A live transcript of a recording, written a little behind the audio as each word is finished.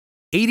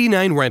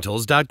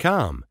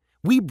89rentals.com.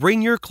 We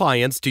bring your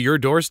clients to your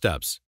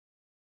doorsteps.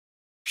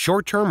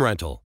 Short-term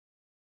rental.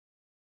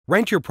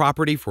 Rent your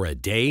property for a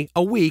day,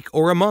 a week,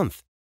 or a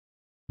month.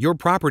 Your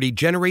property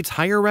generates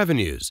higher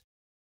revenues.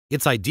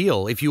 It's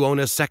ideal if you own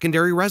a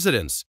secondary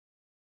residence.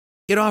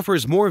 It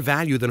offers more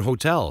value than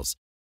hotels.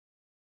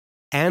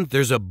 And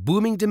there's a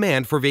booming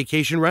demand for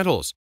vacation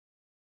rentals.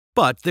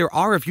 But there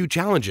are a few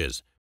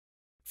challenges.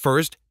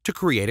 First, to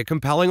create a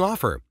compelling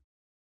offer.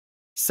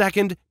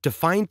 Second, to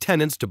find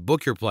tenants to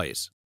book your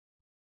place.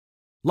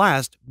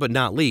 Last but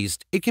not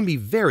least, it can be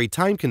very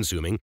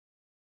time-consuming,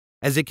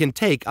 as it can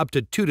take up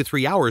to 2 to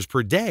 3 hours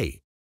per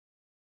day.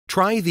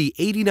 Try the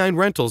 89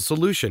 Rentals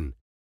solution.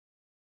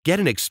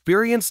 Get an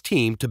experienced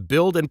team to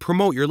build and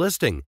promote your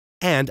listing,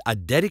 and a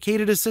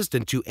dedicated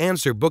assistant to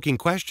answer booking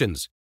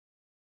questions.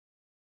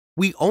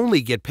 We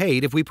only get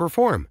paid if we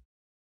perform.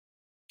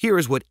 Here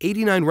is what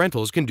 89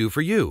 Rentals can do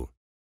for you.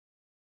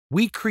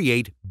 We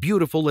create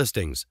beautiful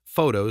listings,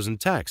 photos, and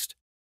text.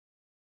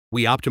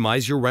 We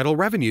optimize your rental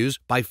revenues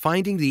by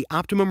finding the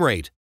optimum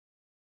rate.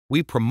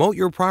 We promote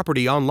your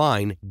property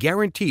online,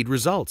 guaranteed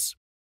results.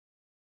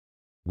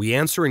 We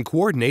answer and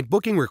coordinate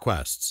booking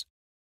requests.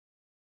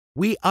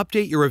 We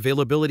update your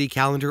availability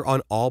calendar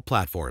on all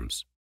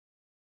platforms.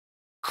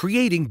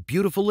 Creating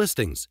beautiful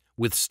listings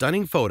with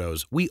stunning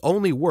photos, we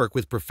only work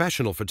with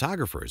professional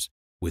photographers,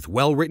 with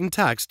well-written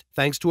text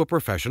thanks to a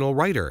professional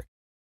writer.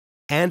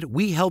 And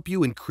we help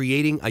you in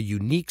creating a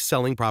unique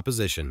selling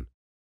proposition.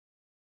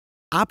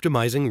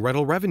 Optimizing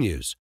rental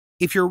revenues.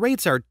 If your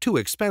rates are too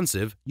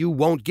expensive, you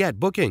won't get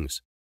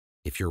bookings.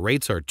 If your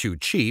rates are too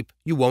cheap,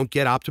 you won't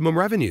get optimum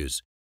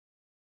revenues.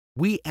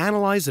 We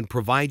analyze and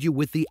provide you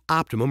with the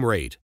optimum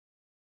rate.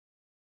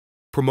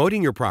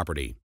 Promoting your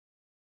property.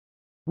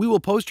 We will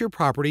post your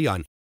property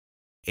on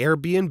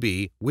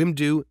Airbnb,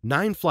 Wimdu,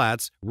 9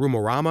 Flats,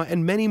 Roomorama,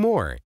 and many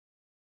more.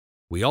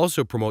 We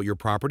also promote your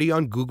property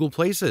on Google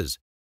Places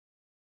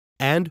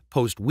and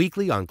post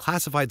weekly on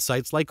classified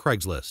sites like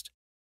Craigslist.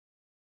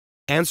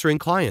 Answering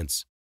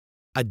clients.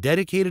 A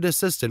dedicated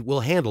assistant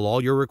will handle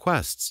all your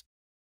requests.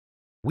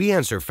 We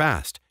answer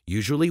fast,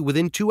 usually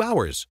within 2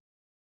 hours.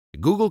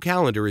 Google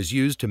Calendar is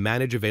used to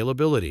manage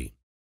availability.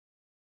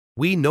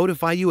 We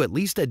notify you at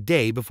least a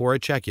day before a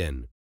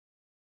check-in.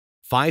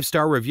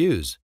 5-star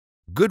reviews.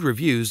 Good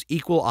reviews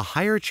equal a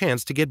higher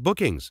chance to get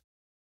bookings.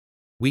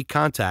 We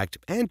contact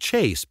and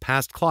chase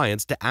past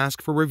clients to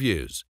ask for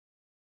reviews.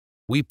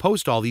 We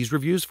post all these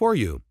reviews for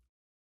you.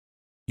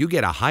 You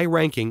get a high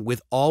ranking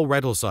with all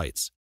rental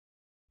sites.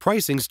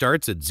 Pricing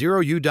starts at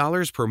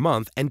 $0 per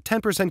month and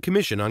 10%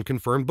 commission on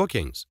confirmed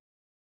bookings.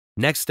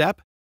 Next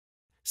step?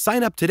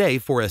 Sign up today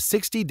for a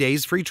 60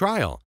 days free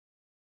trial.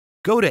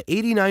 Go to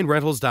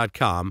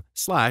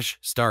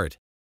 89rentals.com/start.